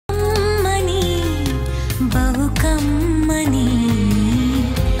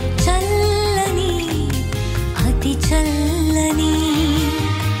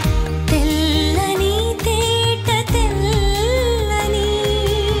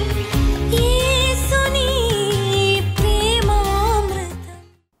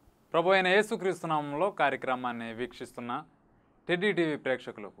ప్రభు అయిన యేసుక్రీస్తు నామములో కార్యక్రమాన్ని వీక్షిస్తున్న టెడ్డీ టీవీ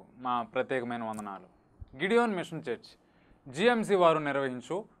ప్రేక్షకులకు మా ప్రత్యేకమైన వందనాలు. గిడియోన్ మిషన్ చర్చ్ జిఎంసి వారు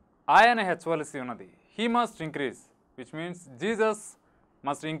నిర్వహించు ఆయన హెచ్చవలసి ఉన్నది, he must increase which means Jesus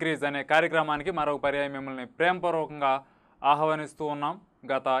must increase అనే కార్యక్రమానికి మరొక పర్యాయం మిమ్మల్ని ప్రేమపూర్వకంగా ఆహ్వానిస్తూ ఉన్నాం.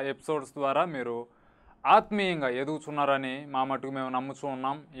 గత ఎపిసోడ్స్ ద్వారా మీరు ఆత్మీయంగా ఎదుగుతున్నారని మా మటుకు మేము నమ్ముతూ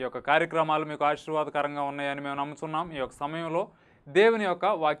ఉన్నాం. ఈ యొక్క కార్యక్రమాలు మీకు ఆశీర్వాదకరంగా ఉన్నాయని మేము నమ్ముతున్నాం. ఈ యొక్క సమయంలో దేవుని యొక్క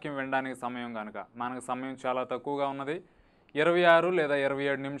వాక్యం వినడానికి సమయం కనుక మనకు సమయం చాలా తక్కువగా ఉన్నది. 26 లేదా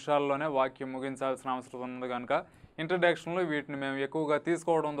 27 నిమిషాల్లోనే వాక్యం ముగించాల్సిన అవసరం ఉంది కనుక ఇంట్రడక్షన్లో వీటిని మేము ఎక్కువగా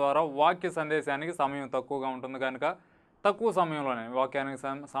తీసుకోవడం ద్వారా వాక్య సందేశానికి సమయం తక్కువగా ఉంటుంది కనుక తక్కువ సమయంలోనే వాక్యానికి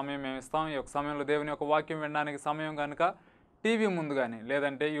సమయం మేము ఇస్తాం. ఈ యొక్క సమయంలో దేవుని యొక్క వాక్యం వినడానికి సమయం కనుక టీవీ ముందు కానీ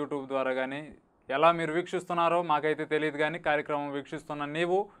లేదంటే యూట్యూబ్ ద్వారా కానీ ఎలా మీరు వీక్షిస్తున్నారో మాకైతే తెలియదు, కానీ కార్యక్రమం వీక్షిస్తున్న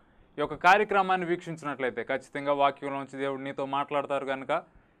నీవు ఈ యొక్క కార్యక్రమాన్ని వీక్షించినట్లయితే ఖచ్చితంగా వాక్యంలోంచి దేవుడు నీతో మాట్లాడతారు కనుక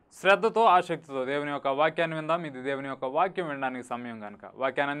శ్రద్ధతో ఆసక్తితో దేవుని యొక్క వాక్యాన్ని విందాం. ఇది దేవుని యొక్క వాక్యం వినడానికి సమయం కనుక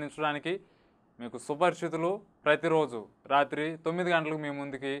వాక్యాన్ని అందించడానికి మీకు సుపరిచితులు ప్రతిరోజు రాత్రి 9 గంటలకు మీ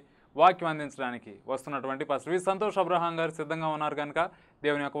ముందుకి వాక్యం అందించడానికి వస్తున్నటువంటి పాస్టర్ వి సంతోష్ అబ్రహాం గారు సిద్ధంగా ఉన్నారు కనుక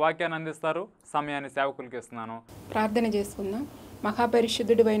దేవుని యొక్క వాక్యాన్ని అందిస్తారు. సమయాన్ని సేవకులకి ఇస్తున్నాను. ప్రార్థన చేసుకుందాం.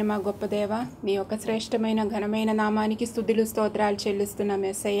 మహాపరిశుద్ధుడు అయిన మా గొప్ప దేవ, నీ యొక్క శ్రేష్టమైన ఘనమైన నామానికి స్తుతులు స్తోత్రాలు చెల్లిస్తున్నాం.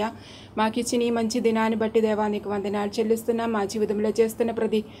 యేసయ్య, మాకిచ్చిన ఈ మంచి దినాన్ని బట్టి దేవా నీకు వందనాలు చెల్లిస్తున్నాం. మా జీవితంలో చేస్తున్న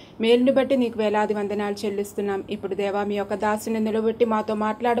ప్రతి మేలుని బట్టి నీకు వేలాది వందనాలు చెల్లిస్తున్నాం. ఇప్పుడు దేవా మీ యొక్క దాసుని నిలబెట్టి మాతో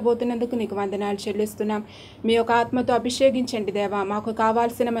మాట్లాడబోతున్నందుకు నీకు వందనాలు చెల్లిస్తున్నాం. మీ యొక్క ఆత్మతో అభిషేకించండి దేవా, మాకు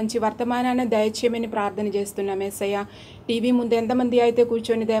కావాల్సిన మంచి వర్తమానాన్ని దయచేయమని ప్రార్థన చేస్తున్నాం. యేసయ్య, టీవీ ముందు ఎంతమంది అయితే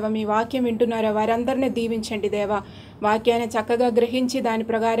కూర్చొని దేవా మీ వాక్యం వింటున్నారో వారందరినీ దీవించండి దేవా. వాక్యాన్ని చక్కగా గ్రహించి దాని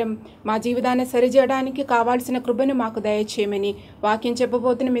ప్రకారం మా జీవితాన్ని సరిచేయడానికి కావాల్సిన కృపను మాకు దయచేయమని వాక్యం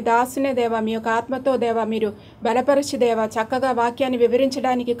చెప్పబోతున్న మీ దాసునే దేవా మీ యొక్క ఆత్మతో దేవా మీరు బలపరిచి దేవా చక్కగా వాక్యాన్ని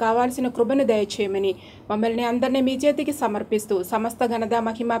వివరించడానికి కావాల్సిన కృపను దయచేయమని మమ్మల్ని అందరినీ మీ చేతికి సమర్పిస్తూ సమస్త ఘనత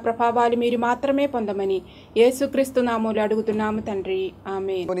మహిమ ప్రభావాలు మీరు మాత్రమే పొందమని యేసుక్రీస్తు నామములో అడుగుతున్నాము తండ్రి,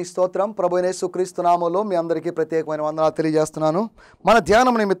 ఆమేన్. స్తోత్రం. ప్రభువైన యేసుక్రీస్తు నామములో మీ అందరికీ ప్రత్యేకమైన వందనాలు తెలియజేస్తున్నాను. మన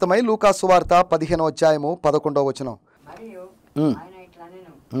ధ్యానం నిమిత్తమై లూకా సువార్త 15వ అధ్యాయము 11వ వచనం. మరియు ఆయన ఇట్లా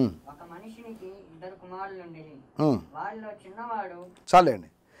నేను ఒక మనిషినికి 2 కుమారులుండిరి, వాళ్ళలో చిన్నవాడు. చాలండి.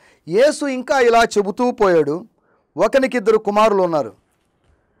 యేసు ఇంకా ఇలా చెబుతూ పోయాడు. ఒకనికి 2 కుమారులు ఉన్నారు.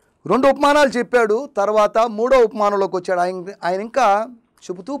 2 ఉపమానాలు చెప్పాడు. తర్వాత 3వ ఉపమానంలోకి వచ్చాడు. ఆయన ఇంకా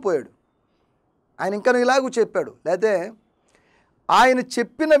చెబుతూ పోయాడు. ఆయన ఇంకా ఇలాగూ చెప్పాడు. లేదా ఆయన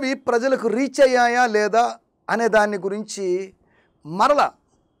చెప్పినవి ప్రజలకు రీచ్ అయ్యాయా లేదా అనే దాని గురించి మరలా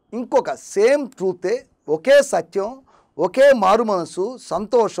ఇంకొక సేమ్ ట్రూతే, ఒకే సత్యం, ఒకే మారు మనసు,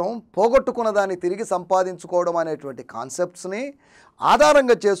 సంతోషం, పోగొట్టుకున్న దాన్ని తిరిగి సంపాదించుకోవడం అనేటువంటి కాన్సెప్ట్స్ని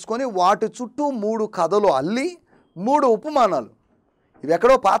ఆధారంగా చేసుకొని వాటి చుట్టూ 3 కథలు అల్లి 3 ఉపమానాలు. ఇవి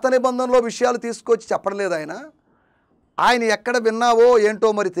ఎక్కడో పాత నిబంధనలో విషయాలు తీసుకొచ్చి చెప్పలేదు ఆయన ఎక్కడ విన్నావో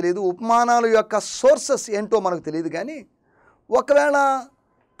ఏంటో మరి తెలియదు. ఉపమానాల యొక్క సోర్సెస్ ఏంటో మనకు తెలియదు. కానీ ఒకవేళ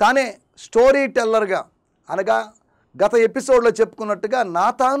తానే స్టోరీ టెల్లర్గా, అనగా గత ఎపిసోడ్లో చెప్పుకున్నట్టుగా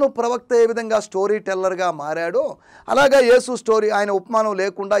నాతాను ప్రవక్త ఏ విధంగా స్టోరీ టెల్లర్గా మారాడో అలాగా యేసు స్టోరీ, ఆయన ఉపమానం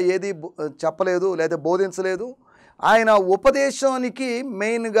లేకుండా ఏది చెప్పలేదు లేదా బోధించలేదు. ఆయన ఉపదేశానికి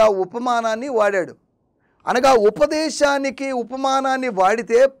మెయిన్గా ఉపమానాన్ని వాడాడు. అనగా ఉపదేశానికి ఉపమానాన్ని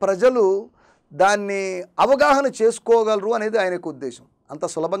వాడితే ప్రజలు దాన్ని అవగాహన చేసుకోగలరు అనేది ఆయనకు ఉద్దేశం. అంత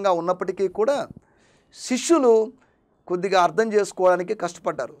సులభంగా ఉన్నప్పటికీ కూడా శిష్యులు కొద్దిగా అర్థం చేసుకోవడానికి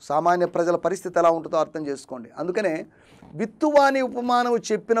కష్టపడ్డారు. సామాన్య ప్రజల పరిస్థితి ఎలా ఉంటుందో అర్థం చేసుకోండి. అందుకనే విత్తువాని ఉపమానం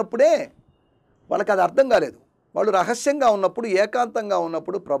చెప్పినప్పుడే వాళ్ళకి అది అర్థం కాలేదు. వాళ్ళు రహస్యంగా ఉన్నప్పుడు, ఏకాంతంగా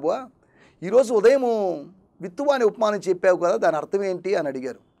ఉన్నప్పుడు, ప్రభువా ఈరోజు ఉదయం విత్తువాని ఉపమానం చెప్పావు కదా, దాని అర్థం ఏంటి అని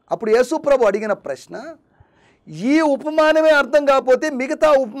అడిగారు. అప్పుడు యేసు ప్రభు అడిగిన ప్రశ్న, ఈ ఉపమానమే అర్థం కాకపోతే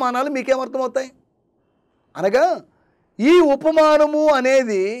మిగతా ఉపమానాలు మీకేమర్థమవుతాయి? అనగా ఈ ఉపమానము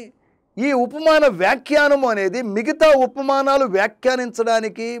అనేది, ఈ ఉపమాన వ్యాఖ్యానము అనేది మిగతా ఉపమానాలు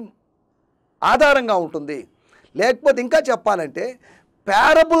వ్యాఖ్యానించడానికి ఆధారంగా ఉంటుంది. లేకపోతే ఇంకా చెప్పాలంటే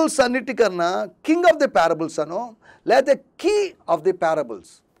పారబుల్స్ అన్నిటికన్నా కింగ్ ఆఫ్ ది పారబుల్స్ అనో లేకపోతే కీ ఆఫ్ ది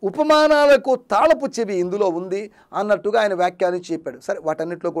పారబుల్స్, ఉపమానాలకు తాళపు చెవి ఇందులో ఉంది అన్నట్టుగా ఆయన వ్యాఖ్యానించి చెప్పాడు. సరే,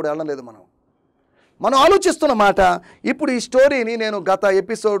 వాటన్నిటిలో కూడా వెళ్ళలేదు. మనం ఆలోచిస్తున్న మాట ఇప్పుడు ఈ స్టోరీని నేను గత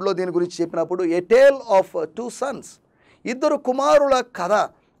ఎపిసోడ్లో దీని గురించి చెప్పినప్పుడు ఏ టేల్ ఆఫ్ 2 sons, 2 కుమారుల కథ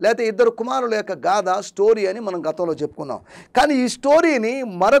లేకపోతే 2 కుమారుల యొక్క గాథ స్టోరీ అని మనం గతంలో చెప్పుకున్నాం. కానీ ఈ స్టోరీని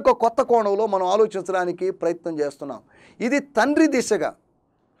మరొక కొత్త కోణంలో మనం ఆలోచించడానికి ప్రయత్నం చేస్తున్నాం. ఇది తండ్రి దిశగా,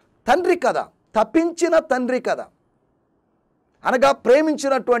 తండ్రి కథ, తప్పించిన తండ్రి కథ. అనగా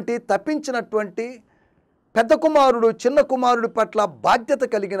ప్రేమించినటువంటి, తప్పించినటువంటి పెద్ద కుమారుడు చిన్న కుమారుడి పట్ల బాధ్యత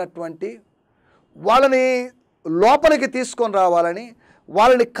కలిగినటువంటి, వాళ్ళని లోపలికి తీసుకొని రావాలని,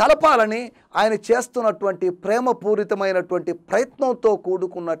 వాళ్ళని కలపాలని ఆయన చేస్తున్నటువంటి ప్రేమపూరితమైనటువంటి ప్రయత్నంతో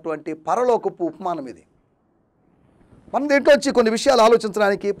కూడుకున్నటువంటి పరలోకపు ఉపమానం ఇది. మనం దీంట్లో వచ్చి కొన్ని విషయాలు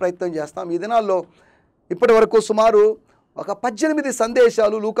ఆలోచించడానికి ప్రయత్నం చేస్తాం. ఈ దినాల్లో ఇప్పటి వరకు సుమారు ఒక 18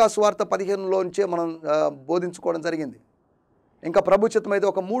 సందేశాలు లూకా సువార్త 15లోంచే మనం బోధించుకోవడం జరిగింది. ఇంకా ప్రభుచితమైతే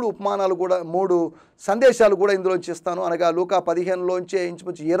ఒక 3 ఉపమానాలు కూడా 3 సందేశాలు కూడా ఇందులోంచి ఇస్తాను. అనగా లూకా 15లోంచే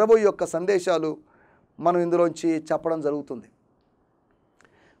ఇంచుమించు 21 సందేశాలు మనం ఇందులోంచి చెప్పడం జరుగుతుంది.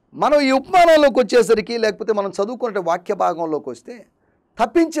 మనం ఈ ఉపమానాల్లోకి వచ్చేసరికి, లేకపోతే మనం చదువుకునే వాక్య భాగంలోకి వస్తే,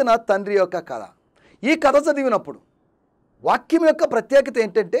 తప్పించిన తండ్రి యొక్క కథ. ఈ కథ చదివినప్పుడు వాక్యం యొక్క ప్రత్యేకత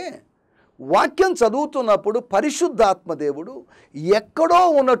ఏంటంటే, వాక్యం చదువుతున్నప్పుడు పరిశుద్ధాత్మ దేవుడు ఎక్కడో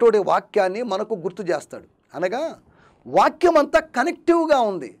ఉన్నటువంటి వాక్యాన్ని మనకు గుర్తు చేస్తాడు. అనగా వాక్యం అంతా కనెక్టివ్గా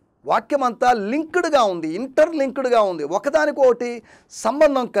ఉంది, వాక్యం అంతా లింక్డ్గా ఉంది, ఇంటర్లింక్డ్గా ఉంది, ఒకదానికొకటి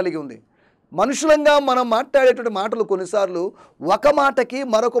సంబంధం కలిగి ఉంది. మనుషులంగా మనం మాట్లాడేటువంటి మాటలు కొన్నిసార్లు ఒక మాటకి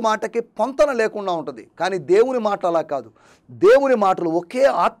మరొక మాటకి పొంతన లేకుండా ఉంటుంది. కానీ దేవుని మాట అలా కాదు. దేవుని మాటలు ఒకే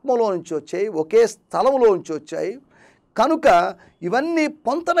ఆత్మలో నుంచి వచ్చాయి, ఒకే స్థలంలో నుంచి వచ్చాయి. కనుక ఇవన్నీ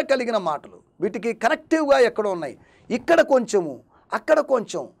పొంతన కలిగిన మాటలు. వీటికి కనెక్టివ్గా ఎక్కడ ఉన్నాయి, ఇక్కడ కొంచెము అక్కడ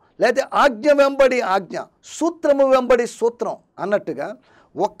కొంచెం, లేదా ఆజ్ఞ వెంబడి ఆజ్ఞ, సూత్రము వెంబడి సూత్రం అన్నట్టుగా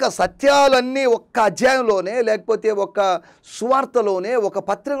ఒక్క సత్యాలన్నీ ఒక్క అధ్యాయంలోనే, లేకపోతే ఒక్క సువార్తలోనే, ఒక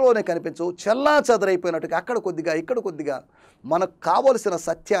పత్రికలోనే కనిపించవు. చెల్లా చెదరైపోయినట్టుగా అక్కడ కొద్దిగా ఇక్కడ కొద్దిగా మనకు కావలసిన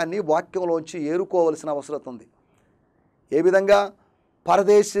సత్యాన్ని వాక్యంలోంచి ఏరుకోవలసిన అవసరం ఉంది. ఏ విధంగా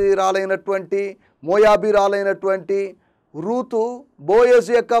పరదేశీరాలైనటువంటి మోయాబీరాలైనటువంటి రూతు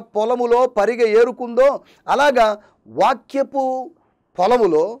బోయజు యొక్క పొలములో పరిగె ఏరుకుందో, అలాగా వాక్యపు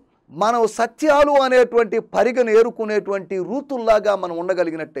పొలములో మనం సత్యాలు అనేటువంటి పరిగను ఏరుకునేటువంటి రూతుల్లాగా మనం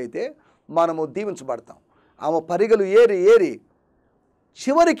ఉండగలిగినట్టయితే మనము దీవించబడతాం. ఆమె పరిగలు ఏరి ఏరి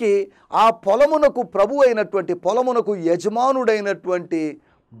చివరికి ఆ పొలమునకు ప్రభు అయినటువంటి, పొలమునకు యజమానుడైనటువంటి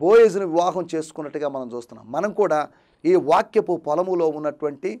బోయజును వివాహం చేసుకున్నట్టుగా మనం చూస్తున్నాం. మనం కూడా ఈ వాక్యపు పొలములో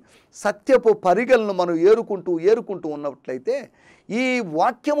ఉన్నటువంటి సత్యపు పరిగలను మనం ఏరుకుంటూ ఉన్నట్లయితే, ఈ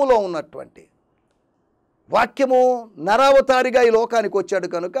వాక్యములో ఉన్నటువంటి వాక్యము నరావతారిగా ఈ లోకానికి వచ్చాడు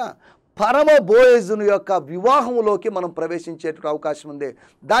కనుక పరమ బోయజును యొక్క వివాహములోకి మనం ప్రవేశించేటువంటి అవకాశం ఉంది.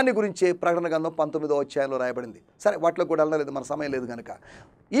 దాని గురించి ప్రకటన గ్రంథం 19వ అధ్యాయంలో రాయబడింది. సరే, వాటిలో కూడా వెళ్ళలేదు, మన సమయం లేదు కనుక.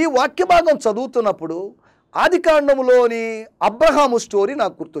 ఈ వాక్య భాగం చదువుతున్నప్పుడు ఆదికాండములోని అబ్రహాము స్టోరీ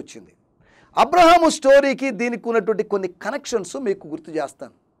నాకు గుర్తొచ్చింది. అబ్రహాము స్టోరీకి దీనికి ఉన్నటువంటి కొన్ని కనెక్షన్స్ మీకు గుర్తు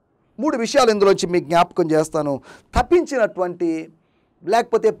చేస్తాను. 3 విషయాలు ఇందులోంచి మీకు జ్ఞాపకం చేస్తాను. తప్పించినటువంటి,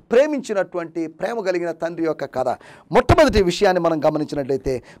 లేకపోతే ప్రేమించినటువంటి, ప్రేమ కలిగిన తండ్రి యొక్క కథ. మొట్టమొదటి విషయాన్ని మనం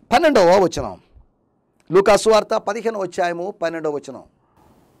గమనించినట్లయితే 12వ వచనం, లూకా సువార్త 15వ అధ్యాయము 12వ వచనం.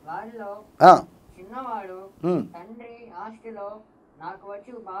 వారిలో చిన్నవాడు తండ్రి ఆస్తిలో నాకు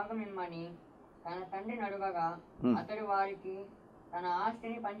వచ్చి భాగం ఇమ్మని తన తండ్రిని అడగగా అతడు వారికి తన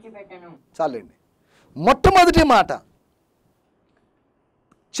ఆస్తిని పంచిపెట్టెను. చాలండి. మొట్టమొదటి మాట,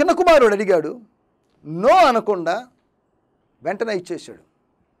 చిన్న కుమారుడు అడిగాడు, నో అనకుండా వెంటనే ఇచ్చేసాడు.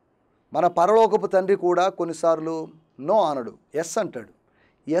 మన పరలోకపు తండ్రి కూడా కొన్నిసార్లు నో అనడు, ఎస్ అంటాడు.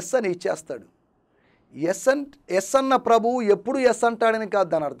 ఎస్ అని ఇచ్చేస్తాడు. ఎస్ అన్న ప్రభు ఎప్పుడు ఎస్ అంటాడని కాదు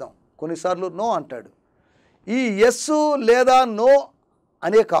దాని అర్థం. కొన్నిసార్లు నో అంటాడు. ఈ ఎస్ లేదా నో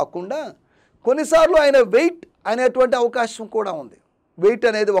అనే కాకుండా కొన్నిసార్లు ఆయన వెయిట్ అనేటువంటి అవకాశం కూడా ఉంది. వెయిట్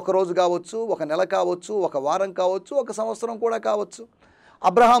అనేది ఒక రోజు కావచ్చు, ఒక నెల కావచ్చు, ఒక వారం కావచ్చు, ఒక సంవత్సరం కూడా కావచ్చు.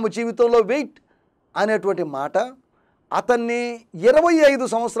 అబ్రహాము జీవితంలో వెయిట్ అనేటువంటి మాట అతన్ని 25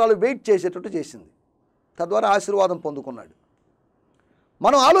 సంవత్సరాలు వెయిట్ చేసేటట్టు చేసింది. తద్వారా ఆశీర్వాదం పొందుకున్నాడు.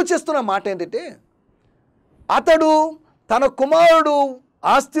 మనం ఆలోచిస్తున్న మాట ఏంటంటే, అతడు తన కుమారుడు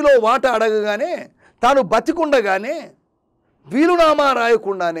ఆస్తిలో వాటా అడగగానే, తాను బతికుండగానే, వీలునామా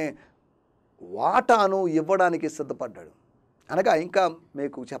రాయకుండానే వాటాను ఇవ్వడానికి సిద్ధపడ్డాడు. అనగా ఇంకా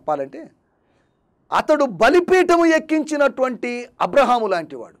మీకు చెప్పాలంటే, అతడు బలిపీఠము ఎక్కించినటువంటి అబ్రహాము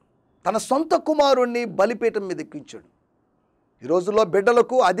లాంటివాడు. తన సొంత కుమారుణ్ణి బలిపీఠం మీద ఎక్కించాడు. ఈ రోజుల్లో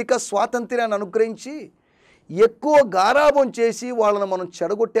బిడ్డలకు అధిక స్వాతంత్ర్యాన్ని అనుగ్రహించి ఎక్కువ గారాబం చేసి వాళ్ళను మనం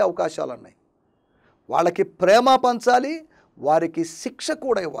చెడగొట్టే అవకాశాలు ఉన్నాయి. వాళ్ళకి ప్రేమ పంచాలి, వారికి శిక్ష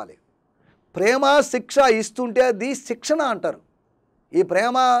కూడా ఇవ్వాలి. ప్రేమ శిక్ష ఇస్తుంటే అది శిక్షణ అంటారు. ఈ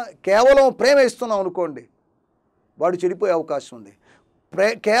ప్రేమ కేవలం ప్రేమ ఇస్తున్నాం అనుకోండి, వాడు చెడిపోయే అవకాశం ఉంది.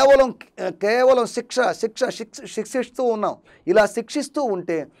 కేవలం శిక్షిస్తూ ఉన్నాం, ఇలా శిక్షిస్తూ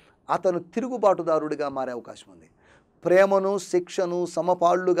ఉంటే అతను తిరుగుబాటుదారుడిగా మారే అవకాశం ఉంది. ప్రేమను శిక్షను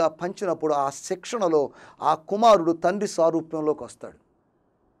సమపాళ్లుగా పంచినప్పుడు ఆ శిక్షణలో ఆ కుమారుడు తండ్రి సారూప్యంలోకి వస్తాడు.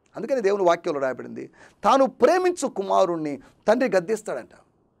 అందుకని దేవుని వాక్యంలో రాయబడింది, తాను ప్రేమించు కుమారుణ్ణి తండ్రి గద్దిస్తాడంట.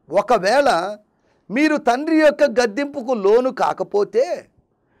 ఒకవేళ మీరు తండ్రి యొక్క గద్దింపుకు లోను కాకపోతే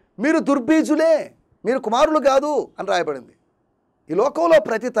మీరు దుర్బీజులే, మీరు కుమారులు కాదు అని రాయబడింది. ఈ లోకంలో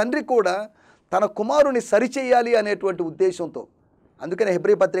ప్రతి తండ్రి కూడా తన కుమారుని సరిచేయాలి అనేటువంటి ఉద్దేశంతో, అందుకనే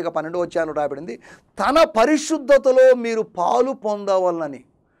హెబ్రీ పత్రిక 12వ అధ్యాయంలో రాయబడింది, తన పరిశుద్ధతలో మీరు పాలు పొందవలనని.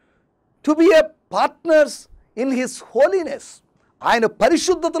 To be A partners in his holiness. ఆయన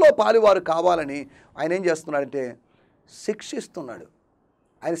పరిశుద్ధతలో పాలువారు కావాలని ఆయన ఏం చేస్తున్నాడంటే శిక్షిస్తున్నాడు.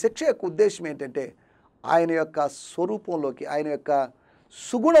 ఆయన శిక్ష యొక్క ఉద్దేశం ఏంటంటే ఆయన యొక్క స్వరూపంలోకి, ఆయన యొక్క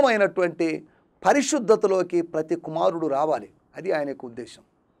సుగుణమైనటువంటి పరిశుద్ధతలోకి ప్రతి కుమారుడు రావాలి. అది ఆయన యొక్క ఉద్దేశం.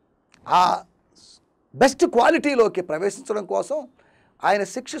 ఆ బెస్ట్ క్వాలిటీలోకి ప్రవేశించడం కోసం ఆయన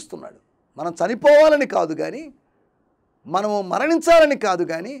శిక్షిస్తున్నాడు. మనం చనిపోవాలని కాదు కానీ, మనము మరణించాలని కాదు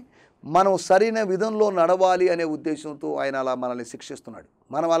కానీ, మనం సరైన విధంలో నడవాలి అనే ఉద్దేశంతో ఆయన అలా మనల్ని శిక్షిస్తున్నాడు.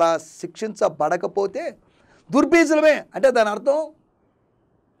 మనం అలా శిక్షించబడకపోతే దుర్బీజులమే. అంటే దాని అర్థం,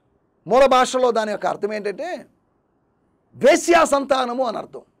 మూల భాషలో దాని యొక్క అర్థం ఏంటంటే వేశ్యా సంతానము అని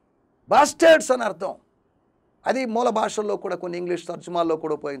అర్థం, బాస్టర్డ్స్ అని అర్థం. అది మూల భాషల్లో కూడా కొన్ని ఇంగ్లీష్ తర్జుమాల్లో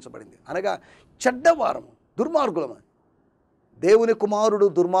కూడా ఉపయోగించబడింది. అనగా చెడ్డవారము, దుర్మార్గులము. దేవుని కుమారుడు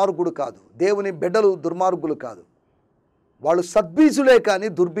దుర్మార్గుడు కాదు, దేవుని బిడ్డలు దుర్మార్గులు కాదు, వాళ్ళు సద్బీజులే కానీ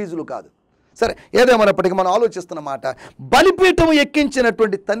దుర్బీజులు కాదు. సరే, ఏదేమైనప్పటికీ మనం ఆలోచిస్తున్నమాట, బలిపీఠం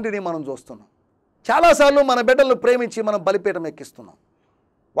ఎక్కించినటువంటి తండ్రిని మనం చూస్తున్నాం. చాలాసార్లు మన బిడ్డలను ప్రేమించి మనం బలిపీఠం ఎక్కిస్తున్నాం.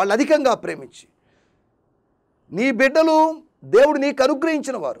 వాళ్ళు అధికంగా ప్రేమించి, నీ బిడ్డలు దేవుడు నీకు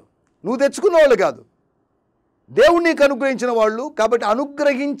అనుగ్రహించిన వారు, నువ్వు తెచ్చుకున్న వాళ్ళు కాదు, దేవుడు నీకు అనుగ్రహించిన వాళ్ళు. కాబట్టి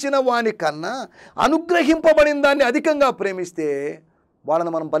అనుగ్రహించిన వాని కన్నా అనుగ్రహింపబడిన దాన్ని అధికంగా ప్రేమిస్తే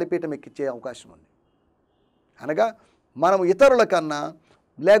వాళ్ళని మనం బలిపీఠం ఎక్కించే అవకాశం ఉంది. అనగా మనం ఇతరుల కన్నా,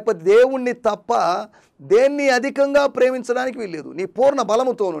 లేకపోతే దేవుణ్ణి తప్ప దేన్ని అధికంగా ప్రేమించడానికి వీల్లేదు. నీ పూర్ణ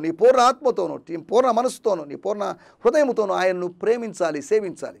బలముతోనూ, నీ పూర్ణ ఆత్మతోనూ, నీ పూర్ణ మనసుతోనూ, నీ పూర్ణ హృదయముతోనూ ఆయన్ను ప్రేమించాలి,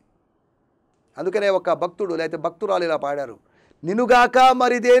 సేవించాలి. అందుకనే ఒక భక్తుడు లేకపోతే భక్తురాలు ఇలా పాడారు, నిన్నుగాక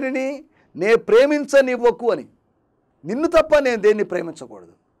మరి దేనిని నే ప్రేమించనివ్వకు అని. నిన్ను తప్ప నేను దేన్ని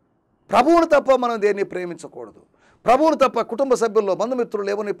ప్రేమించకూడదు, ప్రభువును తప్ప మనం దేన్ని ప్రేమించకూడదు, ప్రభువును తప్ప కుటుంబ సభ్యుల్లో బంధుమిత్రులు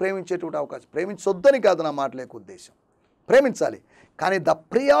ఎవరిని ప్రేమించేటువంటి అవకాశం. ప్రేమించొద్దని కాదు నా మాట లేక ఉద్దేశం, ప్రేమించాలి. కానీ the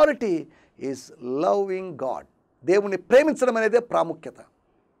priority is loving God. దేవుణ్ణి ప్రేమించడం అనేదే ప్రాముఖ్యత.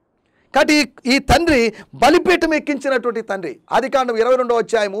 కాబట్టి ఈ తండ్రి బలిపీఠం ఎక్కించినటువంటి తండ్రి. ఆదికాండం 22వ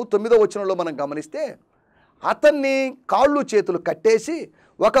అధ్యాయము 9వ వచనంలో మనం గమనిస్తే, అతన్ని కాళ్ళు చేతులు కట్టేసి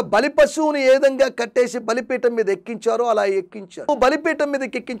ఒక బలి పశువుని ఏ విధంగా కట్టేసి బలిపీఠం మీద ఎక్కించారో అలా ఎక్కించారు. బలిపీఠం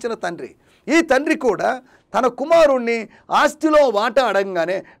మీదకి ఎక్కించిన తండ్రి. ఈ తండ్రి కూడా తన కుమారుణ్ణి ఆస్తిలో వాటా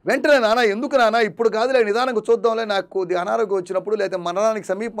అడగంగానే వెంటనే, నాన్న ఎందుకు నాన్న ఇప్పుడు కాదులే, నిదానంగా చూద్దాంలే, నాకు అనారోగ్యం వచ్చినప్పుడు లేదా మరణానికి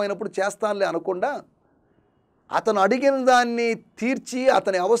సమీపమైనప్పుడు చేస్తానులే అనకుండా, అతను అడిగిన దాన్ని తీర్చి,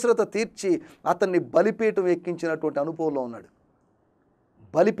 అతని అవసరత తీర్చి అతన్ని బలిపీఠం ఎక్కించినటువంటి అనుభవంలో ఉన్నాడు.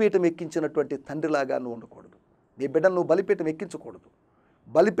 బలిపీఠం ఎక్కించినటువంటి తండ్రిలాగా నువ్వు ఉండకూడదు. నీ బిడ్డను నువ్వు బలిపీఠం ఎక్కించకూడదు.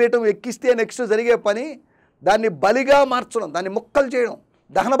 బలిపీఠం ఎక్కిస్తే నెక్స్ట్ జరిగే పని దాన్ని బలిగా మార్చడం, దాన్ని ముక్కలు చేయడం,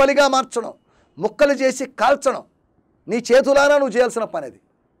 దహన బలిగా మార్చడం, ముక్కలు చేసి కాల్చడం. నీ చేతులారా నువ్వు చేయాల్సిన పని అది.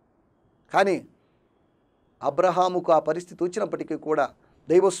 కానీ అబ్రహాముకు ఆ పరిస్థితి వచ్చినప్పటికీ కూడా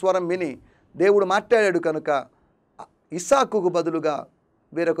దైవస్వరం విని దేవుడు మాట్లాడాడు కనుక ఇస్సాకుకు బదులుగా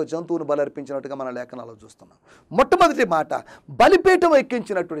వేరొక జంతువును బలర్పించినట్టుగా మన లేఖనాల్లో చూస్తున్నాం. మొట్టమొదటి మాట, బలిపీఠం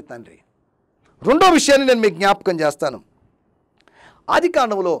ఎక్కించినటువంటి తండ్రి. రెండో విషయాన్ని నేను మీకు జ్ఞాపకం చేస్తాను.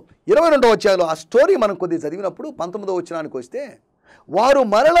 ఆదికాండంలో 22వ అధ్యాయంలో ఆ స్టోరీ మనం కొద్దిగా చదివినప్పుడు 19వ వచనానికి వస్తే, వారు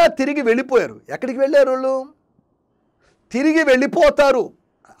మరలా తిరిగి వెళ్ళిపోయారు. ఎక్కడికి వెళ్ళారు వాళ్ళు? తిరిగి వెళ్ళిపోతారు.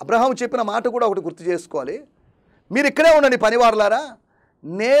 అబ్రహాము చెప్పిన మాట కూడా ఒకటి గుర్తు చేసుకోవాలి. మీరు ఇక్కడే ఉండండి పనివారులారా,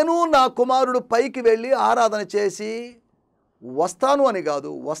 నేను నా కుమారుడు పైకి వెళ్ళి ఆరాధన చేసి వస్తాను అని కాదు,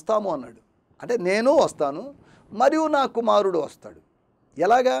 వస్తాము అన్నాడు. అంటే నేను వస్తాను మరియు నా కుమారుడు వస్తాడు.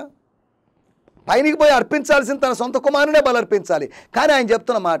 ఎలాగా? పైనకి పోయి అర్పించాల్సిన తన సొంత కుమారుడే బలర్పించాలి. కానీ ఆయన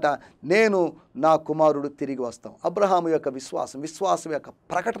చెప్తున్న మాట, నేను నా కుమారుడు తిరిగి వస్తాం. అబ్రహాము యొక్క విశ్వాసం, విశ్వాసం యొక్క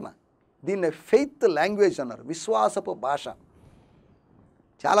ప్రకటన, దీన్నే ఫెయిత్ లాంగ్వేజ్ అన్నారు, విశ్వాసపు భాష.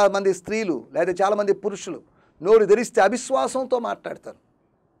 చాలామంది స్త్రీలు లేదా చాలామంది పురుషులు నోరు తెరిస్తే అవిశ్వాసంతో మాట్లాడతారు.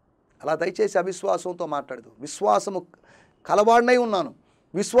 అలా దయచేసి అవిశ్వాసంతో మాట్లాడదు. విశ్వాసము కలవాడినై ఉన్నాను,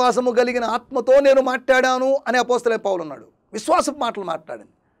 విశ్వాసము కలిగిన ఆత్మతో నేను మాట్లాడాను అని అపోస్తలుడైన పౌలు అన్నాడు. విశ్వాసపు మాటలు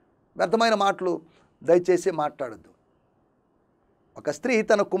మాట్లాడింది. వ్యర్థమైన మాటలు దయచేసి మాట్లాడద్దు. ఒక స్త్రీ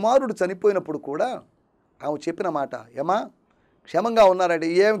తన కుమారుడు చనిపోయినప్పుడు కూడా ఆమె చెప్పిన మాట, ఏమా క్షేమంగా ఉన్నారండి?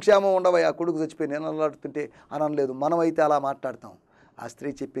 ఏం క్షేమం ఉండవయ్యా, కొడుకు చచ్చిపోయి నేను అల్లాడుతుంటే అని అనలేదు. మనమైతే అలా మాట్లాడతాం. ఆ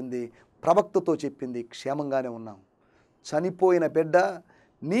స్త్రీ చెప్పింది, ప్రవక్తతో చెప్పింది, క్షేమంగానే ఉన్నాం. చనిపోయిన బిడ్డ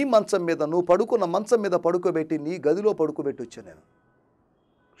నీ మంచం మీద, నువ్వు పడుకున్న మంచం మీద పడుకోబెట్టి నీ గదిలో పడుకోబెట్టి వచ్చాను, నేను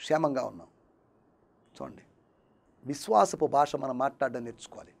క్షేమంగా ఉన్నాం. చూడండి, విశ్వాసపు భాష మనం మాట్లాడడం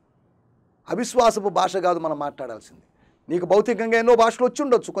నేర్చుకోవాలి. అవిశ్వాసపు భాష కాదు మనం మాట్లాడాల్సింది. నీకు భౌతికంగా ఎన్నో భాషలు వచ్చి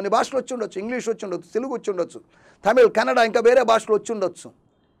ఉండొచ్చు, కొన్ని భాషలు వచ్చి ఉండొచ్చు, ఇంగ్లీష్ వచ్చి ఉండొచ్చు, తెలుగు వచ్చి ఉండొచ్చు, తమిళ్, కన్నడ, ఇంకా వేరే భాషలు వచ్చి ఉండొచ్చు.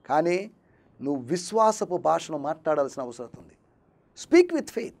 కానీ నువ్వు విశ్వాసపు భాషను మాట్లాడాల్సిన అవసరం ఉంది. Speak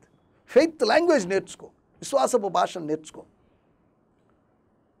with faith. Faith language నేర్చుకో, విశ్వాసపు భాషను నేర్చుకో.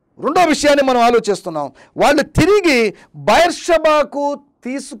 రెండో విషయాన్ని మనం ఆలోచిస్తున్నాం. వాళ్ళు తిరిగి బయర్షబాకు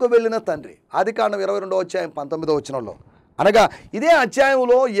తీసుకువెళ్ళిన తండ్రి. ఆదికాండం 22వ అధ్యాయం 19వ వచనంలో, అనగా ఇదే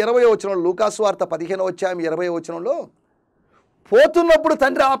అధ్యాయంలో 20వ వచనంలో, లూకాసు వార్త 15వ అధ్యాయం 20వ వచనంలో, పోతున్నప్పుడు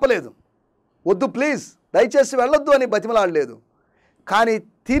తండ్రి ఆపలేదు, వద్దు ప్లీజ్ దయచేసి వెళ్ళొద్దు అని బతిమలాడలేదు. కానీ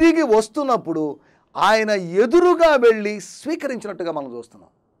తిరిగి వస్తున్నప్పుడు ఆయన ఎదురుగా వెళ్ళి స్వీకరించినట్టుగా మనం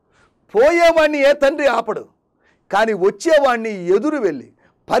చూస్తున్నాం. పోయేవాడిని ఏ తండ్రి ఆపడు, కానీ వచ్చేవాడిని ఎదురు వెళ్ళి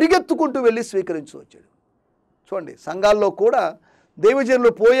పరిగెత్తుకుంటూ వెళ్ళి స్వీకరించి వచ్చాడు. చూడండి, సంఘాల్లో కూడా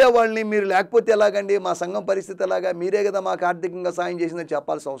దైవజనులు పోయేవాళ్ళని మీరు లేకపోతే ఎలాగండి, మా సంఘం పరిస్థితి ఎలాగా, మీరే కదా మాకు ఆర్థికంగా సాయం చేసిందని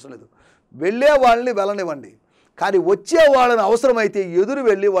చెప్పాల్సిన అవసరం లేదు. వెళ్ళే వాళ్ళని వెళ్ళనివ్వండి, కానీ వచ్చే వాళ్ళని అవసరమైతే ఎదురు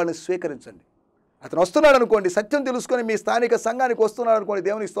వెళ్ళి వాళ్ళని స్వీకరించండి. అతను వస్తున్నాడు అనుకోండి, సత్యం తెలుసుకొని మీ స్థానిక సంఘానికి వస్తున్నాడు అనుకోండి,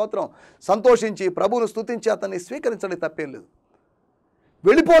 దేవుని స్తోత్రం, సంతోషించి ప్రభువును స్తుతించి అతన్ని స్వీకరించండి, తప్పేం లేదు.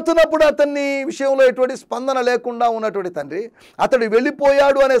 వెళ్ళిపోతున్నప్పుడు అతన్ని విషయంలో ఎటువంటి స్పందన లేకుండా ఉన్నటువంటి తండ్రి, అతడు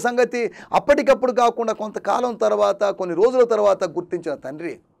వెళ్ళిపోయాడు అనే సంగతి అప్పటికప్పుడు కాకుండా కొంతకాలం తర్వాత, కొన్ని రోజుల తర్వాత గుర్తించిన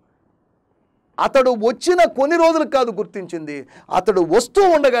తండ్రి, అతడు వచ్చిన కొన్ని రోజులకు కాదు గుర్తించింది, అతడు వస్తూ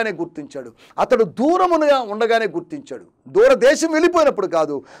ఉండగానే గుర్తించాడు. అతడు దూరముగా ఉండగానే గుర్తించాడు. దూరదేశం వెళ్ళిపోయినప్పుడు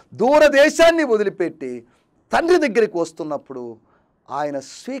కాదు, దూరదేశాన్ని వదిలిపెట్టి తండ్రి దగ్గరికి వస్తున్నప్పుడు ఆయన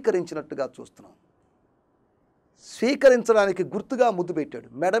స్వీకరించినట్టుగా చూస్తున్నాం. స్వీకరించడానికి గుర్తుగా ముద్దు పెట్టాడు,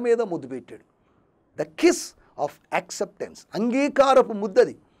 మెడ మీద ముద్దు పెట్టాడు. The kiss of acceptance, అంగీకారపు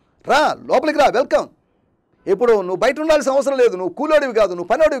ముద్దది. రా లోపలికి రా, వెల్కమ్. ఇప్పుడు నువ్వు బయట ఉండాల్సిన అవసరం లేదు, నువ్వు కూలోడివి కాదు,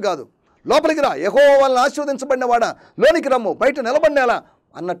 నువ్వు పనోడివి కాదు, లోపలికి రా, యెహోవా వలన ఆశీర్వదించబడినవాడా, లోనికి రమ్ము, బయట నిలబడినేలా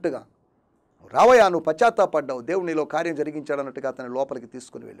అన్నట్టుగా. రావయ్యా, నువ్వు పశ్చాత్తాపడ్డావు, దేవుడు నీలో కార్యం జరిగించాడు అన్నట్టుగా అతన్ని లోపలికి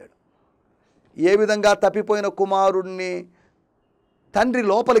తీసుకుని వెళ్ళాడు. ఏ విధంగా తప్పిపోయిన కుమారుడిని తండ్రి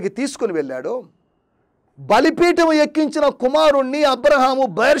లోపలికి తీసుకుని వెళ్ళాడో, బలిపీఠం ఎక్కించిన కుమారుణ్ణి అబ్రహాము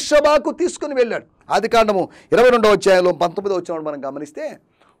బయర్షబాకు తీసుకుని వెళ్ళాడు. ఆదికాండము 22వ అధ్యాయంలో 19వ వచనం మనం గమనిస్తే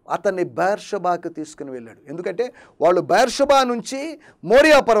అతన్ని బయర్షబాకు తీసుకుని వెళ్ళాడు. ఎందుకంటే వాళ్ళు బయర్షబా నుంచి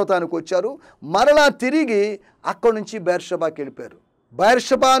మోరియా పర్వతానికి వచ్చారు, మరలా తిరిగి అక్కడి నుంచి బయర్షబాకి వెళ్ళిపోయారు.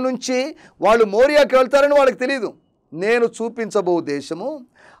 బయర్షబా నుంచి వాళ్ళు మోరియాకి వెళ్తారని వాళ్ళకి తెలియదు. నేను చూపించబో దేశము,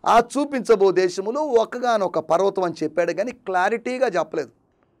 ఆ చూపించబో దేశములో ఒకగానొక పర్వతం అని చెప్పాడు, కానీ క్లారిటీగా చెప్పలేదు.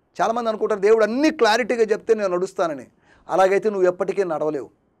 చాలామంది అనుకుంటారు దేవుడు అన్నీ క్లారిటీగా చెప్తే నేను నడుస్తానని. అలాగైతే నువ్వు ఎప్పటికీ నడవలేవు.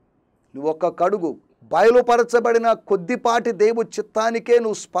 నువ్వు ఒక్క అడుగు బయలుపరచబడిన కొద్దిపాటి దేవుని చిత్తానికే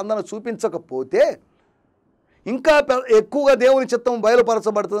నువ్వు స్పందన చూపించకపోతే ఇంకా ఎక్కువగా దేవుని చిత్తం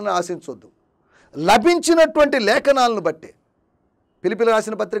బయలుపరచబడుతుందని ఆశించొద్దు. లభించినటువంటి లేఖనాలను బట్టి, ఫిలిప్పీయులకు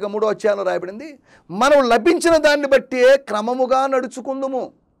రాసిన పత్రిక 3వ అధ్యాయంలో రాయబడింది, మనం లభించిన దాన్ని బట్టే క్రమముగా నడుచుకుందుము.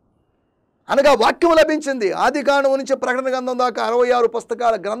 అనగా వాక్యం లభించింది. ఆదికాండం నుంచి ప్రకటన గ్రంథం దాకా 66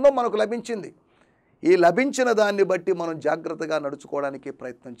 పుస్తకాల గ్రంథం మనకు లభించింది. ఈ లభించిన దాన్ని బట్టి మనం జాగ్రత్తగా నడుచుకోవడానికి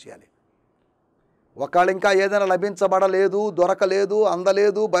ప్రయత్నం చేయాలి. ఒకవేళ ఇంకా ఏదైనా లభించబడలేదు, దొరకలేదు,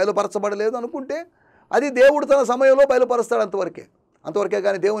 అందలేదు, బయలుపరచబడలేదు అనుకుంటే అది దేవుడు తన సమయంలో బయలుపరుస్తాడు, అంతవరకే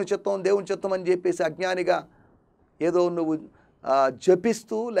కానీ దేవుని చిత్తం అని చెప్పేసి అజ్ఞానిగా ఏదో నువ్వు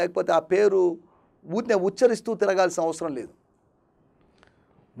జపిస్తూ లేకపోతే ఆ పేరు ఊరినే ఉచ్చరిస్తూ తిరగాల్సిన అవసరం లేదు.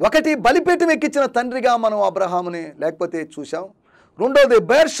 ఒకటి, బలిపీఠం ఎక్కించిన తండ్రిగా మనం అబ్రహాముని లేకపోతే చూసాం. రెండవది,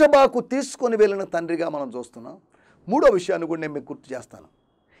 బెర్షబాకు తీసుకొని వెళ్ళిన తండ్రిగా మనం చూస్తున్నాం. మూడో విషయాన్ని కూడా నేను మీకు గుర్తు చేస్తాను.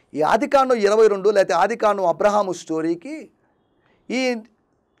 ఈ ఆదికాండం 22 లేకపోతే ఆదికాండం అబ్రహాము స్టోరీకి ఈ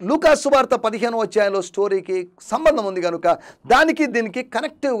లూకాసు వార్త 15వ అధ్యాయంలో స్టోరీకి సంబంధం ఉంది కనుక దానికి దీనికి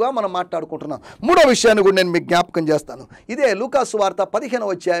కనెక్టివ్గా మనం మాట్లాడుకుంటున్నాం. మూడో విషయాన్ని కూడా నేను మీకు జ్ఞాపకం చేస్తాను. ఇదే లూకాసు వార్త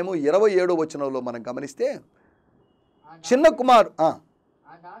 15వ అధ్యాయము 27వ వచనంలో మనం గమనిస్తే, చిన్న కుమారు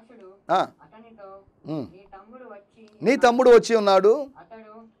నీ తమ్ముడు వచ్చి ఉన్నాడు,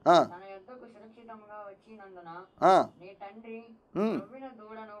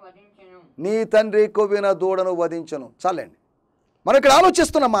 నీ తండ్రి కొవ్విన దూడను వధించను. చాలండి, మనం ఇక్కడ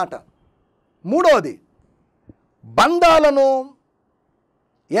ఆలోచిస్తున్న మాట. మూడవది, బంధాలను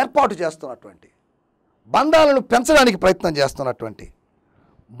ఏర్పాటు చేస్తున్నటువంటి, బంధాలను పెంచడానికి ప్రయత్నం చేస్తున్నటువంటి,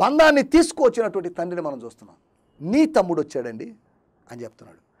 బంధాన్ని తీసుకువచ్చినటువంటి తండ్రిని మనం చూస్తున్నాం. నీ తమ్ముడు వచ్చాడండి అని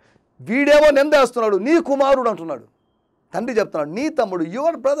చెప్తున్నాడు. వీడేమో నిందేస్తున్నాడు, నీ కుమారుడు అంటున్నాడు. తండ్రి చెప్తున్నాడు, నీ తమ్ముడు,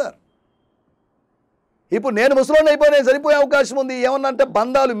 యువర్ బ్రదర్. ఇప్పుడు నేను ముసలోని అయిపోయి నేను సరిపోయే అవకాశం ఉంది. ఏమన్నా అంటే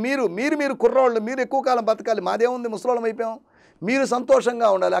బంధాలు, మీరు కుర్రోళ్ళు, మీరు ఎక్కువ కాలం బతకాలి, మాదేముంది, ముసలోళ్ళం అయిపోయాం, మీరు సంతోషంగా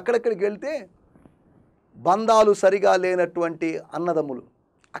ఉండాలి. అక్కడెక్కడికి వెళ్తే బంధాలు సరిగా లేనటువంటి అన్నదమ్ములు,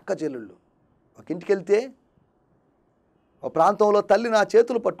 అక్క చెల్లెళ్ళు. ఒక ఇంటికి వెళ్తే ఒక ప్రాంతంలో తల్లి నా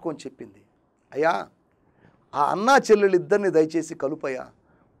చేతులు పట్టుకొని చెప్పింది, అయ్యా ఆ అన్నా చెల్లెలు ఇద్దరిని దయచేసి కలుపయ్యా,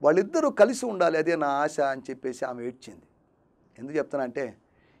 వాళ్ళిద్దరూ కలిసి ఉండాలి, అదే నా ఆశ అని చెప్పేసి ఆమె ఏడ్చింది. ఎందుకు చెప్తానంటే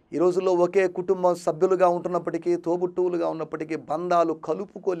ఈ రోజుల్లో ఒకే కుటుంబ సభ్యులుగా ఉంటున్నప్పటికీ, తోబుట్టువులుగా ఉన్నప్పటికీ బంధాలు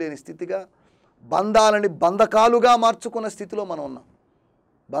కలుపుకోలేని స్థితిగా, బంధాలని బంధకాలుగా మార్చుకున్న స్థితిలో మనం ఉన్నాం.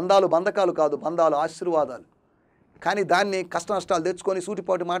 బంధాలు బంధకాలు కాదు, బంధాలు ఆశీర్వాదాలు. కానీ దాన్ని కష్ట నష్టాలు తెచ్చుకొని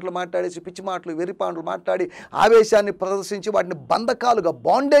సూటిపాటి మాటలు మాట్లాడేసి, పిచ్చి మాటలు, వెర్రిపాటలు మాట్లాడి ఆవేశాన్ని ప్రదర్శించి వాటిని బంధకాలుగా,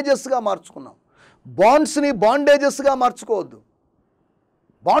 బాండేజెస్గా మార్చుకున్నాం. బాండ్స్ని బాండేజెస్గా మార్చుకోవద్దు.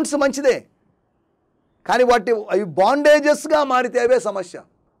 బాండ్స్ మంచిదే, కానీ అవి బాండేజెస్గా మారితే అవే సమస్య,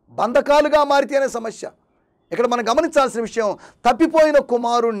 బంధకాలుగా మారితేనే సమస్య. ఇక్కడ మనం గమనించాల్సిన విషయం, తప్పిపోయిన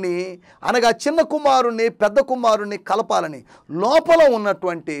కుమారుణ్ణి అనగా చిన్న కుమారుణ్ణి పెద్ద కుమారుణ్ణి కలపాలని, లోపల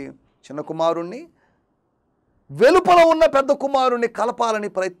ఉన్నటువంటి చిన్న కుమారుణ్ణి వెలుపల ఉన్న పెద్ద కుమారుణ్ణి కలపాలని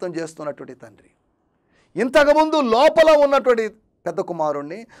ప్రయత్నం చేస్తున్నటువంటి తండ్రి, ఇంతకుముందు లోపల ఉన్నటువంటి పెద్ద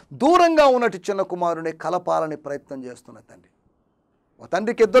కుమారుణ్ణి దూరంగా ఉన్నట్టు చిన్న కుమారుణ్ణి కలపాలని ప్రయత్నం చేస్తున్న తండ్రి. ఒక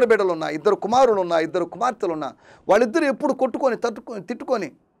తండ్రికి ఇద్దరు బిడ్డలు ఉన్నా, ఇద్దరు కుమారులు ఉన్నా, ఇద్దరు కుమార్తెలు ఉన్నా, వాళ్ళిద్దరూ ఎప్పుడు కొట్టుకొని తిట్టుకొని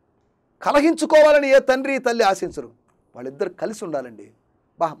కలహించుకోవాలని ఏ తండ్రి తల్లి ఆశించరు. వాళ్ళిద్దరు కలిసి ఉండాలండి.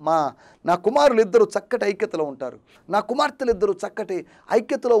 నా కుమారులు ఇద్దరు చక్కటి ఐక్యతలో ఉంటారు, నా కుమార్తెలు ఇద్దరు చక్కటి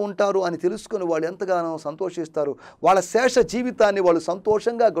ఐక్యతలో ఉంటారు అని తెలుసుకొని వాళ్ళు ఎంతగానో సంతోషిస్తారు. వాళ్ళ శేష జీవితాన్ని వాళ్ళు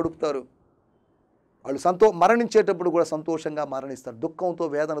సంతోషంగా గడుపుతారు. వాళ్ళు మరణించేటప్పుడు కూడా సంతోషంగా మరణిస్తారు. దుఃఖంతో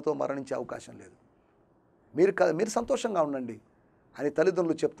వేదనతో మరణించే అవకాశం లేదు. మీరు సంతోషంగా ఉండండి అని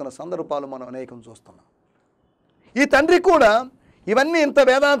తల్లిదండ్రులు చెప్తున్న సందర్భాలు మనం అనేకం చూస్తున్నాం. ఈ తండ్రి కూడా ఇవన్నీ ఇంత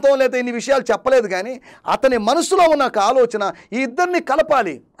వేదాంతం లేదా ఇన్ని విషయాలు చెప్పలేదు, కానీ అతని మనసులో ఉన్న ఒక ఆలోచన, ఈ ఇద్దరిని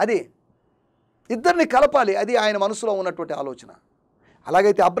కలపాలి, అది ఆయన మనసులో ఉన్నటువంటి ఆలోచన.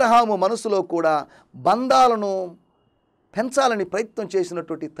 అలాగైతే అబ్రహాము మనసులో కూడా బంధాలను పెంచాలని ప్రయత్నం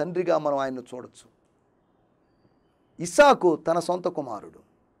చేసినటువంటి తండ్రిగా మనం ఆయన్ను చూడొచ్చు. ఇస్సాకు తన సొంత కుమారుడు,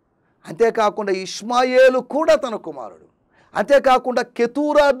 అంతేకాకుండా ఇష్మాయేలు కూడా తన కుమారుడు, అంతేకాకుండా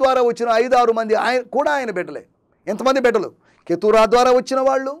కెతూరా ద్వారా వచ్చిన 5-6 మంది కూడా ఆయన బిడ్డలే. ఎంతమంది బిడ్డలు? కెతూరా ద్వారా వచ్చిన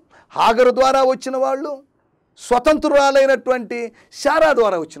వాళ్ళు, హాగరు ద్వారా వచ్చిన వాళ్ళు, స్వతంత్రురాలైనటువంటి శారా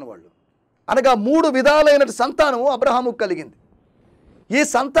ద్వారా వచ్చిన వాళ్ళు, అనగా 3 విధాలైన సంతానము అబ్రహాముకు కలిగింది. ఈ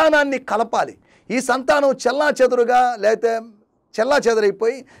సంతానాన్ని కలపాలి. ఈ సంతానం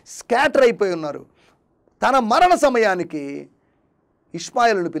చెల్లాచెదరైపోయి స్కాటర్ అయిపోయి ఉన్నారు. తన మరణ సమయానికి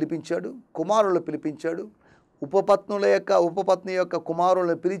ఇష్మాయేలును పిలిపించాడు, కుమారులను పిలిపించాడు, ఉపపత్ని యొక్క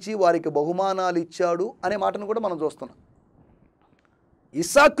కుమారులను పిలిచి వారికి బహుమానాలు ఇచ్చాడు అనే మాటను కూడా మనం చూస్తున్నాం.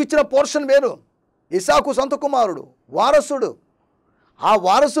 ఇస్సాకు ఇచ్చిన పోర్షన్ వేరు. ఇస్సాకు సొంత కుమారుడు, వారసుడు. ఆ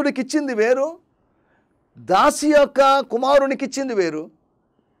వారసుడికి ఇచ్చింది వేరు, దాసి యొక్క కుమారునికి ఇచ్చింది వేరు,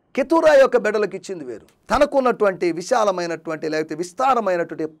 కెతూరా యొక్క బిడ్డలకు ఇచ్చింది వేరు. తనకున్నటువంటి విశాలమైనటువంటి లేకపోతే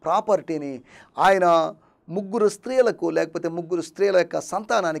విస్తారమైనటువంటి ప్రాపర్టీని ఆయన 3 స్త్రీలకు లేకపోతే 3 స్త్రీల యొక్క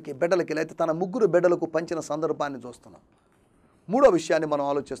సంతానానికి బిడ్డలకి లేకపోతే తన 3 బిడ్డలకు పంచిన సందర్భాన్ని చూస్తున్నాం. 3వ విషయాన్ని మనం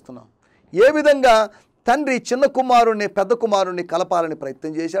ఆలోచిస్తున్నాం. ఏ విధంగా తండ్రి చిన్న కుమారుణ్ణి పెద్ద కుమారుణ్ణి కలపాలని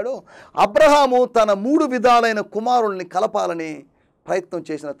ప్రయత్నం చేశాడో, అబ్రహాము తన 3 విధాలైన కుమారుల్ని కలపాలని ప్రయత్నం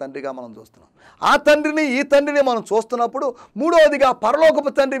చేసిన తండ్రిగా మనం చూస్తున్నాం. ఆ తండ్రిని ఈ తండ్రిని మనం చూస్తున్నప్పుడు 3వదిగా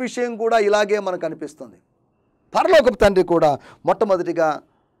పరలోకపు తండ్రి విషయం కూడా ఇలాగే మనకు అనిపిస్తుంది. పరలోకపు తండ్రి కూడా మొట్టమొదటిగా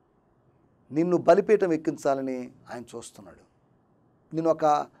నిన్ను బలిపీఠం ఎక్కించాలని ఆయన చూస్తున్నాడు. నిన్ను ఒక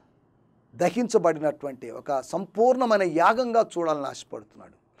దహించబడినటువంటి ఒక సంపూర్ణమైన యాగంగా చూడాలని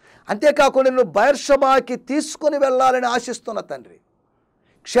ఆశపడుతున్నాడు. అంతేకాకుండా నిన్ను బయర్షబాకి తీసుకొని వెళ్ళాలని ఆశిస్తున్న తండ్రి,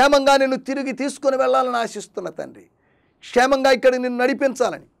 క్షేమంగా నిన్ను తిరిగి తీసుకొని వెళ్ళాలని ఆశిస్తున్న తండ్రి, క్షేమంగా ఇక్కడికి నిన్ను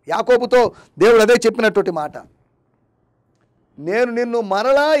నడిపించాలని. యాకోబుతో దేవుడు అదే చెప్పినటువంటి మాట, నేను నిన్ను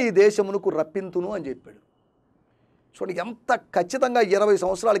మరలా ఈ దేశమునకు రప్పింతును అని చెప్పాడు. చూడండి ఎంత ఖచ్చితంగా 20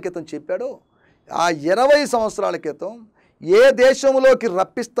 సంవత్సరాల క్రితం చెప్పాడో, ఆ 20 సంవత్సరాల క్రితం ఏ దేశంలోకి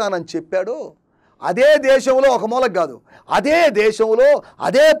రప్పిస్తానని చెప్పాడో అదే దేశంలో, ఒక మూలకు కాదు, అదే దేశంలో,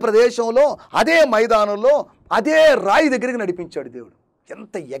 అదే ప్రదేశంలో, అదే మైదానంలో, అదే రాయి దగ్గరికి నడిపించాడు దేవుడు.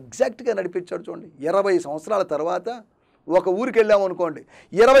 ఎంత ఎగ్జాక్ట్గా నడిపించాడు చూడండి. 20 సంవత్సరాల తర్వాత ఒక ఊరికి వెళ్ళాము అనుకోండి,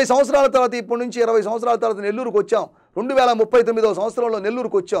 20 సంవత్సరాల తర్వాత, ఇప్పటి నుంచి 20 సంవత్సరాల తర్వాత నెల్లూరుకు వచ్చాం. 2039వ సంవత్సరంలో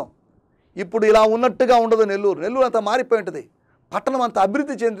నెల్లూరుకు వచ్చాం. ఇప్పుడు ఇలా ఉన్నట్టుగా ఉండదు నెల్లూరు అంతా మారిపోయి ఉంటుంది. పట్టణం అంతా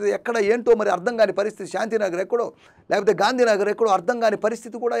అభివృద్ధి చెందింది. ఎక్కడ ఏంటో మరి అర్థం కాని పరిస్థితి, శాంతినగర్ ఎక్కడో లేకపోతే గాంధీనగర్ ఎక్కడో అర్థం కాని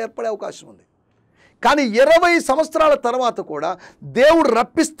పరిస్థితి కూడా ఏర్పడే అవకాశం ఉంది. కానీ 20 సంవత్సరాల తర్వాత కూడా దేవుడు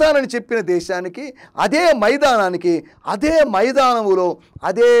రప్పిస్తానని చెప్పిన దేశానికి, అదే మైదానానికి, అదే మైదానములో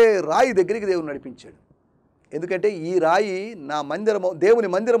అదే రాయి దగ్గరికి దేవుడు నడిపించాడు. ఎందుకంటే ఈ రాయి నా మందిరం, దేవుని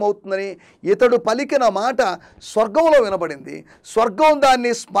మందిరం అవుతుందని ఇతడు పలికిన మాట స్వర్గంలో వినబడింది. స్వర్గం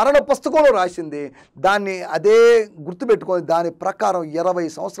దాన్ని స్మరణ పుస్తకంలో రాసింది. దాన్ని అదే గుర్తుపెట్టుకొని దాని ప్రకారం 20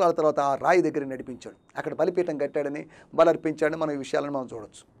 సంవత్సరాల తర్వాత ఆ రాయి దగ్గరికి నడిపించాడు. అక్కడ బలిపీఠం కట్టాడని, బలర్పించాడని మనం ఈ విషయాలను మనం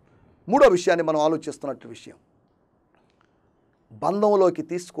చూడవచ్చు. మూడో విషయాన్ని మనం ఆలోచిస్తున్నట్టు విషయం, బంధంలోకి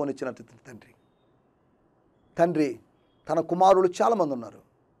తీసుకొని వచ్చినట్టు తండ్రి తన కుమారులు చాలామంది ఉన్నారు,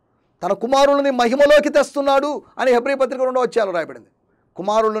 తన కుమారులని మహిమలోకి తెస్తున్నాడు అని హెబ్రీ పత్రిక 2వ అధ్యాయంలో రాయబడింది.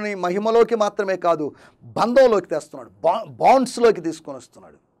 కుమారులని మహిమలోకి మాత్రమే కాదు, బంధంలోకి తెస్తున్నాడు, బాండ్స్లోకి తీసుకొని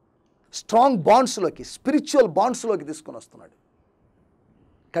వస్తున్నాడు, స్ట్రాంగ్ బాండ్స్లోకి, స్పిరిచువల్ బాండ్స్లోకి తీసుకొని వస్తున్నాడు.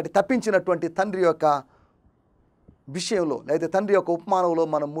 కాబట్టి తప్పించినటువంటి తండ్రి యొక్క విషయంలో లేదా తండ్రి యొక్క ఉపమానంలో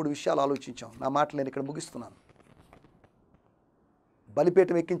మనం 3 విషయాలు ఆలోచించాం. నా మాటలు నేను ఇక్కడ ముగిస్తున్నాను.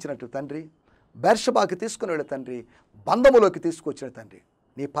 బలిపీఠం ఎక్కించినట్టు తండ్రి, బెర్షబాకి తీసుకుని వెళ్ళే తండ్రి, బంధములోకి తీసుకొచ్చిన తండ్రి,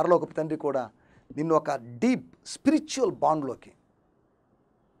 నీ పరలోకపు తండ్రి కూడా నిన్ను ఒక డీప్ స్పిరిచువల్ బాండ్లోకి,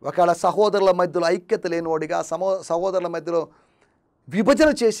 ఒకవేళ సహోదరుల మధ్యలో ఐక్యత లేనివాడిగా, సహోదరుల మధ్యలో విభజన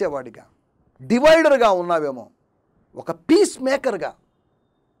చేసేవాడిగా, డివైడర్గా ఉన్నావేమో, ఒక పీస్ మేకర్గా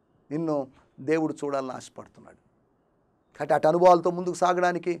నిన్ను దేవుడు చూడాలని ఆశపడుతున్నాడు. కాబట్టి అటు అనుభవాలతో ముందుకు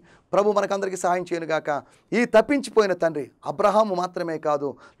సాగడానికి ప్రభు మనకందరికీ సహాయం చేయనుగాక. ఈ తప్పించిపోయిన తండ్రి అబ్రహాము మాత్రమే కాదు,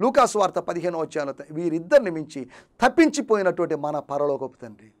 లూకాసు వార్త 15వ అధ్యాయంలో వీరిద్దరిని మించి తప్పించిపోయినటువంటి మన పరలోకపు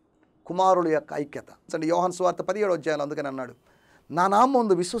తండ్రి కుమారుల యొక్క ఐక్యత. యోహాను సువార్త 17వ అధ్యాయంలో అందుకని అన్నాడు, నా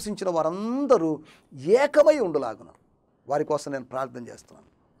నామముందు విశ్వసించిన వారందరూ ఏకమై ఉండులాగును. వారి కోసం నేను ప్రార్థన చేస్తున్నాను.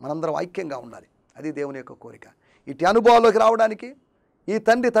 మనందరం ఐక్యంగా ఉండాలి, అది దేవుని యొక్క కోరిక. ఇటు అనుభవాల్లోకి రావడానికి ఈ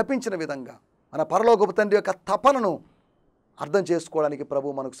తండ్రి తప్పించిన విధంగా మన పరలోకపు తండ్రి యొక్క తపనను అర్థం చేసుకోవడానికి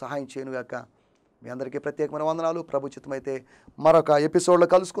ప్రభు మనకు సహాయం చేయనుగాక. మీ అందరికీ ప్రత్యేకమైన వందనాలు. ప్రభు చిత్తమైతే మరొక ఎపిసోడ్లో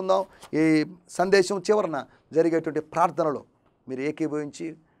కలుసుకుందాం. ఈ సందేశం చివరన జరిగేటువంటి ప్రార్థనలో మీరు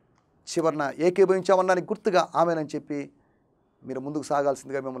ఏకీభవించామన్నానికి గుర్తుగా ఆమెనని చెప్పి మీరు ముందుకు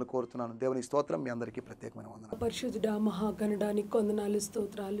సాగాల్సిందిగా మిమ్మల్ని కోరుతున్నాను. దేవుని స్తోత్రం. మీ అందరికీ ప్రత్యేకమైన వందనాలు. పరిశుద్ధుడా, మహాగణడానికి వందనాలు,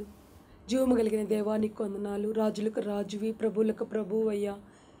 స్తోత్రాలు. జీవము కలిగిన దేవానికి వందనాలు. రాజులకు రాజువి, ప్రభువులకు ప్రభువు అయ్యా,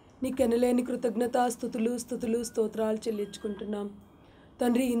 నీకెనలేని కృతజ్ఞత స్తుతులు స్తోత్రాలు చెల్లించుకుంటున్నాం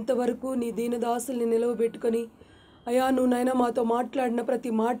తండ్రి. ఇంతవరకు నీ దీనదాసుల్ని నిలవబెట్టుకొని అయ్యా, నువ్వు నాయన మాతో మాట్లాడిన ప్రతి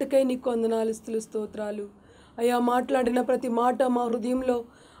మాటకై నీకు వందనాలు, స్తోత్రాలు అయ్యా. మాట్లాడిన ప్రతి మాట మా హృదయంలో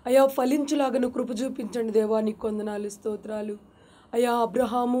అయ్యా ఫలించులాగా నువ్వు కృప చూపించండి దేవా, నీకు వందనాలు, స్తోత్రాలు అయ్యా.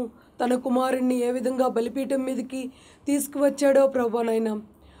 అబ్రహాము తన కుమారుణ్ణి ఏ విధంగా బలిపీఠం మీదకి తీసుకువచ్చాడో ప్రభా నైనా,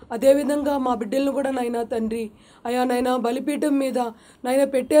 అదేవిధంగా మా బిడ్డలను కూడా నైనా తండ్రి అయ్యా నైనా బలిపీఠం మీద నైనా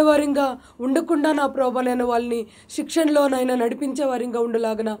పెట్టేవారింగా ఉండకుండా నా ప్రభా నైనా వాళ్ళని శిక్షణలో నైనా నడిపించేవారింగా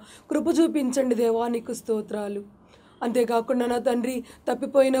ఉండలాగన కృప చూపించండి దేవా, నీకు స్తోత్రాలు. అంతేకాకుండా నా తండ్రి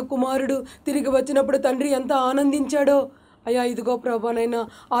తప్పిపోయిన కుమారుడు తిరిగి వచ్చినప్పుడు తండ్రి ఎంత ఆనందించాడో అయ్యా, ఇదిగో ప్రభానైనా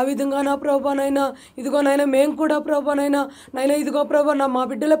ఆ విధంగా నా ప్రభానైనా ఇదిగో నైనా మేము కూడా ప్రభానైనా నైనా ఇదిగో ప్రభా మా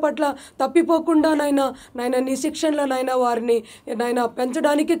బిడ్డల పట్ల తప్పిపోకుండా నైనా నీ శిక్షణలో నైనా వారిని నైనా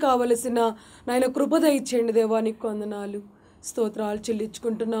పెంచడానికి కావలసిన నైనా కృపద ఇచ్చేయండి దేవా, నీకు వందనాలు, స్తోత్రాలు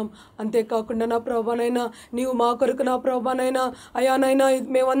చెల్లించుకుంటున్నాం. అంతేకాకుండా నా ప్రభానైనా నీవు మా కొరకు నా ప్రభానైనా అయా నైనా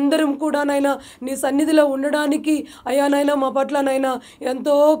మేమందరం కూడా నైనా నీ సన్నిధిలో ఉండడానికి అయా నైనా మా పట్ల నైనా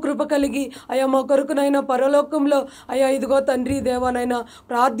ఎంతో కృప కలిగి అయా మా కొరకునైనా పరలోకంలో అయా ఇదిగో తండ్రి దేవానైనా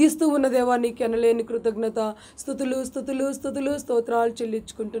ప్రార్థిస్తూ ఉన్న దేవా, నీకు ఎనలేని కృతజ్ఞత స్తుతులు స్తోత్రాలు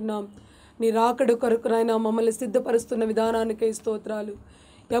చెల్లించుకుంటున్నాం. నీ రాకడ కొరకునైనా మమ్మల్ని సిద్ధపరుస్తున్న విధానానికై స్తోత్రాలు.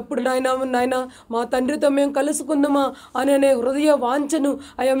 ఎప్పుడు నాయనా మా తండ్రితో మేము కలుసుకుందామా అనే హృదయ వాంఛను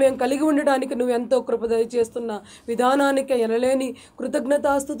అయ్యా మేము కలిగి ఉండడానికి నువ్వు ఎంతో కృప దయచేస్తున్న విధానానికి ఎనలేని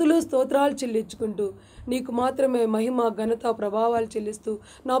కృతజ్ఞతాస్తుతులు స్తోత్రాలు చెల్లించుకుంటూ నీకు మాత్రమే మహిమ ఘనత ప్రభావాలు చెల్లిస్తూ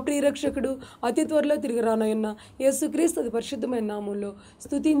నా ప్రియరక్షకుడు అతి త్వరలో తిరిగి రానయ్యన్న యేసుక్రీస్తు పరిశుద్ధమైన నామంలో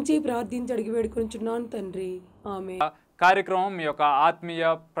స్తుతించి ప్రార్థించి అడిగి వేడుకొంచున్నాను తండ్రి, ఆమేన్. కార్యక్రమం మీ యొక్క ఆత్మీయ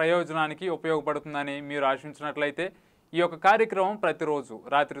ప్రయోజనానికి ఉపయోగపడుతుందని మీరు ఆశించినట్లయితే ఈ యొక్క కార్యక్రమం ప్రతిరోజు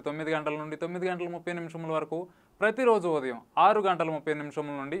రాత్రి 9 గంటల నుండి 9 గంటల 30 నిమిషముల వరకు, ప్రతిరోజు ఉదయం 6 గంటల 30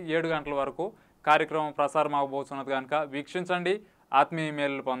 నిమిషముల నుండి 7 గంటల వరకు కార్యక్రమం ప్రసారం అవబోతున్నది కనుక వీక్షించండి, ఆత్మీయ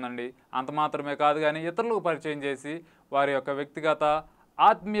మేలు పొందండి. అంత మాత్రమే కాదు కానీ ఇతరులకు పరిచయం చేసి వారి యొక్క వ్యక్తిగత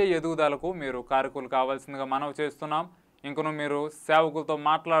ఆత్మీయ ఎదుగుదలకు మీరు కారకులు కావాల్సిందిగా మనవి చేస్తున్నాం. ఇంకను మీరు సేవకులతో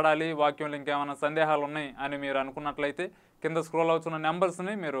మాట్లాడాలి, వాక్యంలో ఇంకేమైనా సందేహాలు ఉన్నాయి అని మీరు అనుకున్నట్లయితే కింద స్క్రోల్ అవుతున్న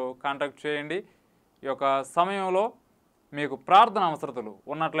నెంబర్స్ని మీరు కాంటాక్ట్ చేయండి. ఈ యొక్క సమయంలో మీకు ప్రార్థన అవసరతలు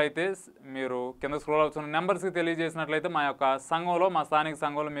ఉన్నట్లయితే మీరు కింద స్క్రోల్ అవుతున్న నెంబర్స్కి తెలియజేసినట్లయితే మా యొక్క సంఘంలో, మా స్థానిక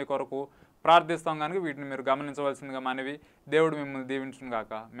సంఘంలో మీ కొరకు ప్రార్థిస్తాం కనుక వీటిని మీరు గమనించవలసిందిగా మనవి. దేవుడు మిమ్మల్ని దీవించును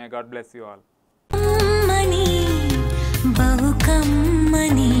గాక. May God bless you all.